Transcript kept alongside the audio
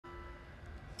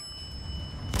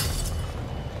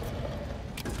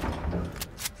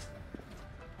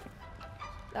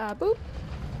Boop.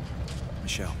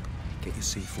 Michelle, get your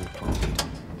C4 planted.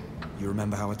 You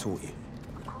remember how I taught you?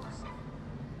 Of course.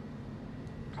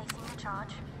 Placing the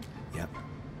charge. Yep.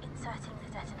 Inserting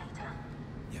the detonator.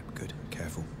 Yep, good.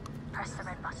 Careful. Press the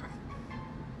red button.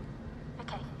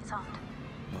 Okay, it's armed.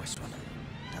 Nice one.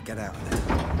 Now get out of there.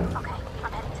 Okay,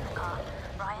 I'm heading to the car.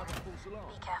 Ryan,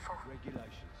 be careful.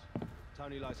 Regulations.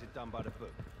 Tony likes it done by the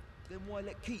book. Then why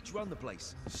let Keach run the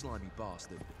place, slimy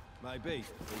bastard? Maybe,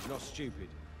 but he's not stupid.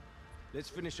 Let's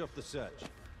finish off the search.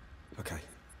 Okay.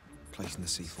 Placing the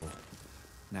C4.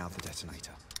 Now the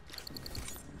detonator.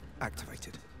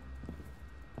 Activated.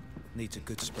 Needs a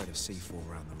good spread of C4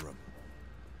 around the room.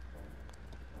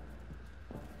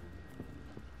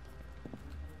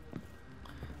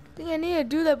 I think I need to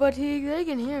do that, but they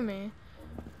can hear me.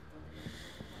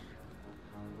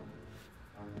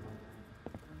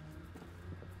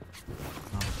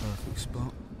 Not a perfect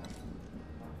spot.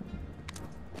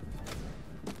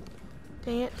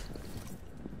 Dang it.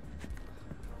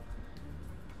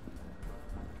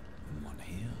 One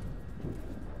here.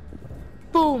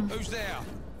 Boom. Who's there?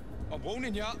 I'm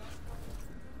warning ya.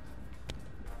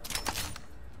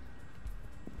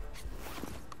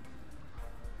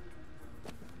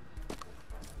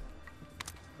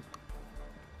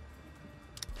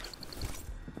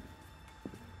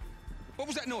 What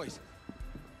was that noise?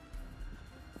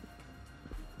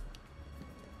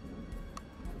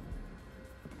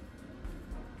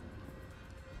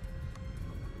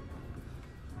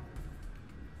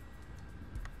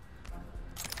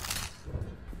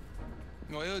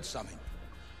 I heard something.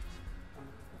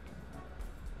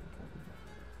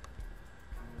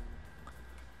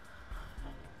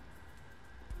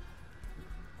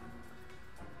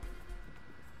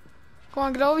 Come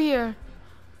on, get over here.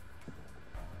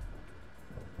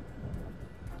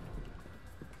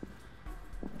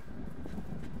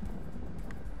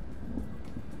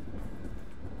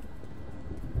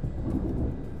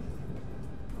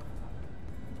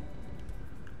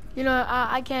 You know,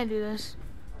 I can't do this.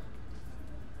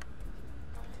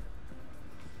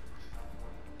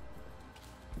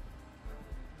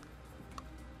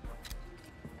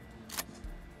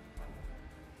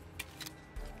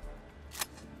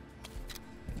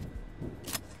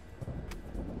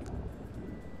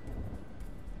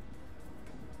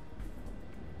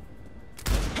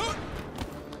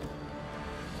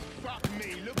 Fuck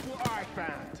me, look what I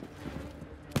found.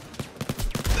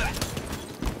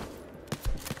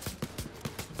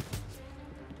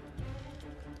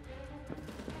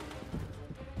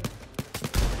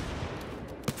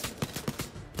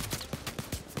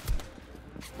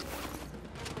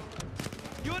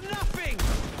 You're nothing!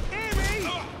 Hear me?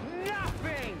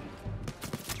 Nothing!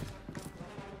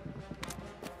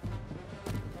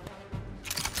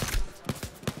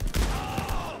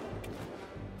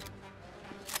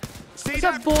 See What's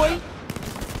that up, boy?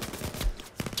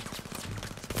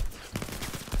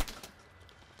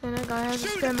 Then that guy has a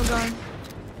spammer gun.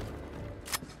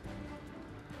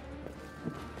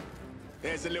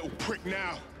 There's a little prick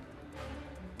now.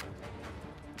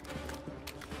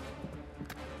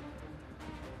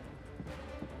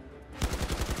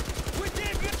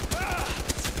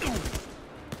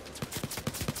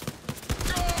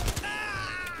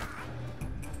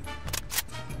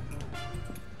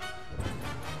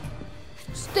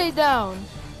 Stay down.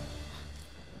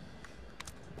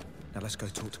 Now let's go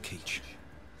talk to Keach.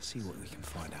 See what we can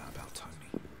find out about Tony.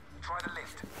 Try the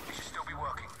lift. It should still be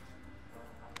working.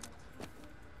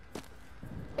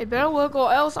 It better work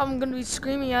or else I'm gonna be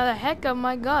screaming out the heck of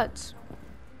my guts.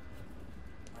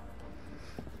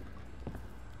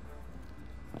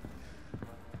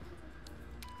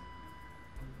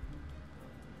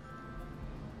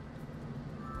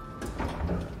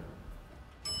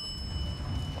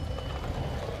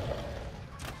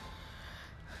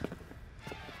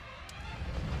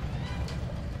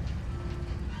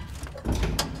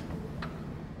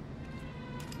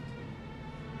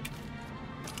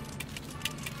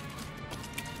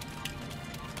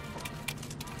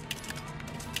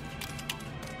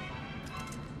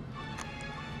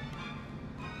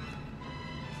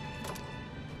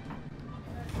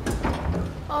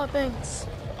 Oh, thanks.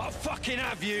 I'll fucking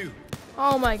have you!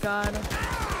 Oh my god.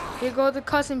 Here go the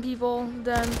cussing people,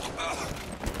 then.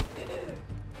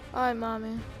 Alright,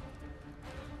 mommy.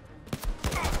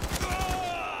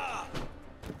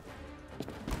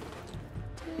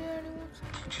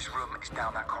 Keach's room is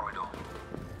down that corridor.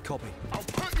 Copy. I'll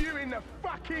put you in the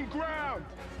fucking ground.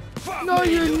 Fuck No,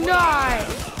 me, you're not!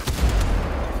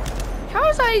 How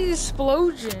is that an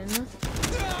explosion?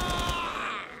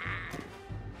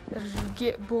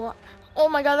 Get boy. Oh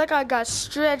my god, that guy got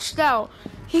stretched out.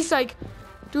 He's like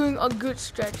doing a good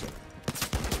stretching.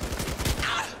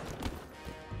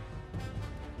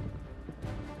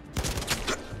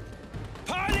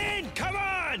 Pile in! Come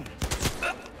on!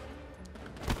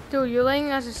 Dude, you're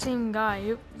laying as the same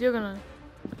guy. You're gonna.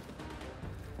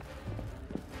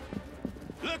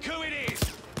 Look who it is!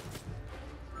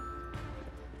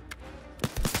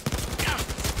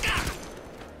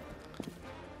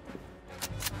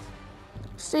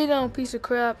 Stay down, piece of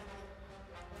crap.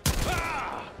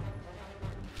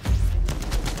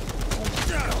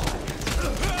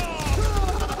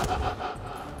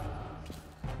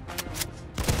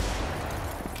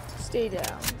 Stay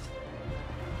down.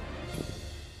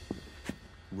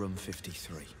 Room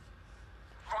 53. Ryan,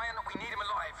 we need him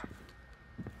alive.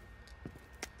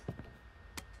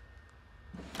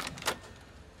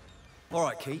 All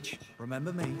right, Keach.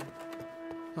 Remember me.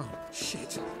 Oh,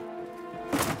 shit.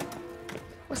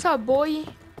 What's up, boy?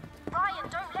 Ryan,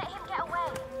 don't let him get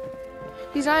away.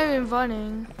 He's not even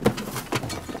running.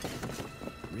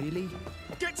 Really?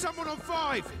 Get someone on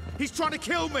 5! He's trying to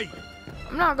kill me!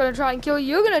 I'm not gonna try and kill you.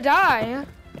 You're gonna die.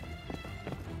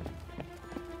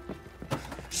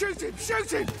 Shoot him!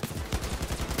 Shoot him!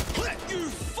 You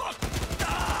fuck!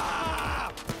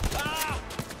 Ah! Ah!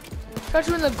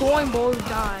 Especially when the going bulls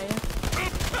die.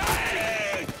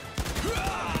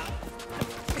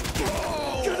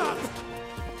 Get up!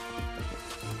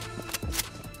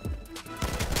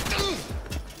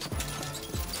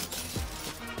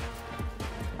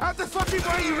 Out the fucking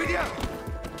way, you idiot!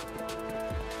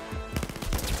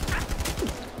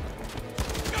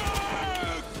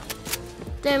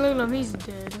 Damn, look at him. He's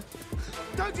dead.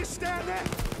 Don't just stand there!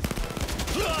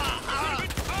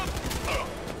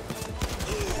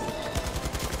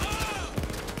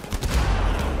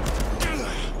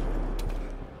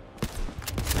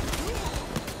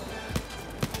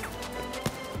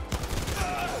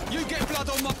 You get blood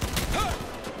on my...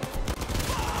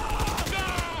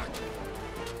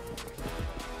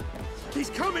 He's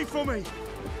coming for me!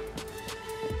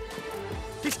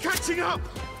 He's catching up!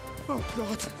 Oh,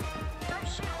 God. Don't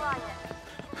shoot Ryan.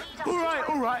 Lead us All to right,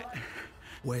 all right.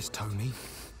 Where's Tony?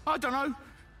 I don't know.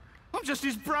 I'm just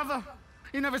his brother.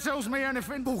 He never tells me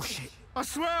anything. Bullshit. I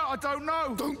swear I don't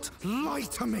know. Don't lie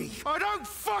to me. I don't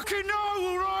fucking know,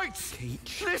 all right?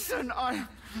 Keach. Listen, I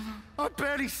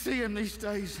barely see him these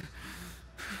days.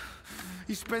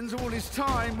 He spends all his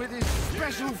time with his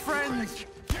special friends.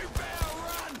 You better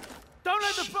run! Don't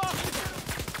let the bastard...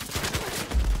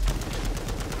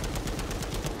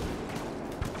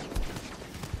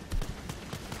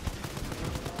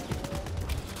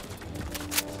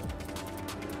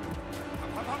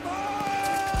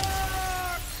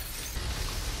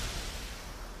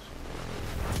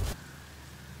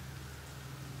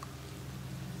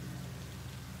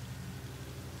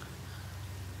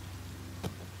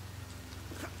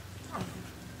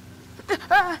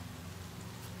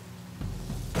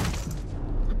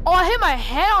 Oh, I hit my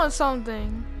head on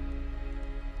something.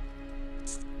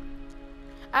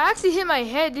 I actually hit my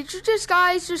head. Did you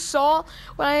guys just saw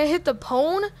when I hit the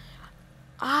pone?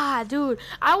 Ah, dude.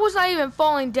 I was not even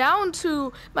falling down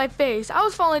to my face. I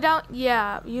was falling down.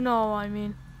 Yeah, you know what I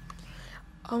mean.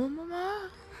 Oh, mama.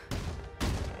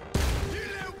 You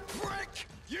little prick!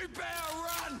 You better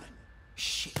run!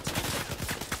 Shit.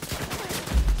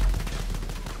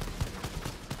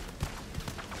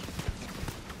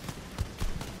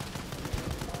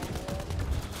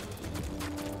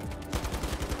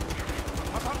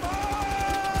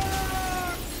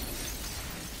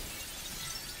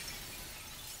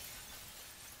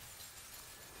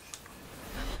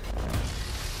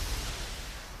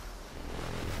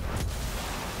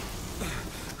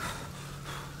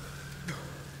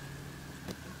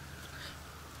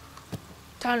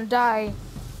 Time to die.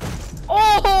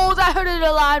 Oh, that hurted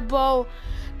a lot, bro.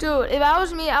 Dude, if that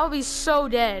was me, I would be so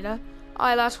dead.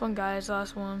 Alright, last one, guys.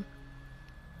 Last one.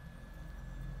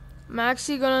 I'm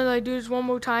actually gonna like do this one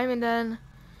more time, and then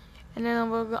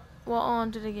we'll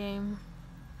on to the game.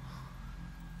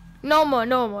 No more,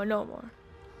 no more, no more.